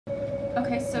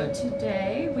Okay, so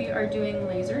today we are doing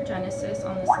laser genesis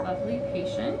on this lovely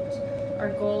patient. Our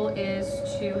goal is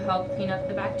to help clean up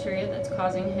the bacteria that's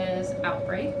causing his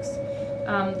outbreaks.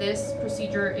 This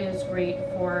procedure is great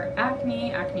for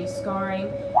acne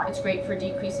scarring. It's great for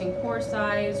decreasing pore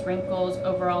size, wrinkles,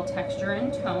 overall texture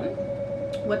and tone.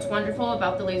 What's wonderful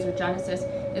about the laser genesis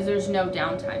is there's no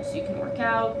downtime, so you can work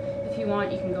out. If you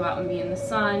want, you can go out and be in the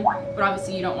sun, but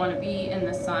obviously you don't want to be in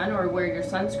the sun or wear your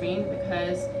sunscreen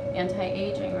because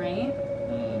anti-aging, right?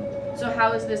 So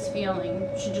how is this feeling?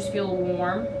 You should just feel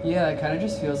warm. Yeah, it kind of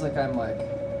just feels like I'm like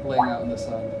laying out in the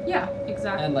sun. Yeah,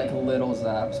 exactly. And like little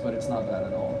zaps, but it's not bad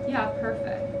at all. Yeah,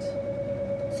 perfect.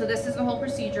 So this is the whole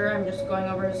procedure. I'm just going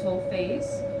over his whole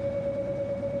face.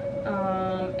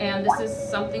 And this is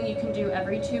something you can do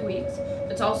every 2 weeks.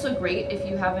 It's also great if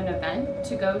you have an event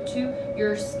to go to.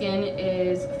 Your skin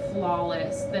is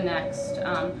flawless the next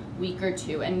week or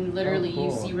two, and literally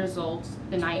you see results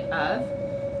the night of.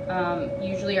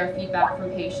 Usually our feedback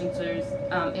from patients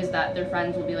is that their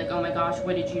friends will be like, oh my gosh,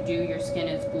 what did you do? Your skin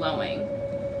is glowing.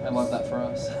 I love that for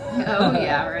us. Oh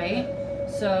yeah, right?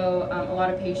 So a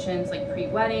lot of patients, like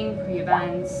pre-wedding,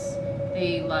 pre-events,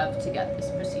 they love to get this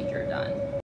procedure done.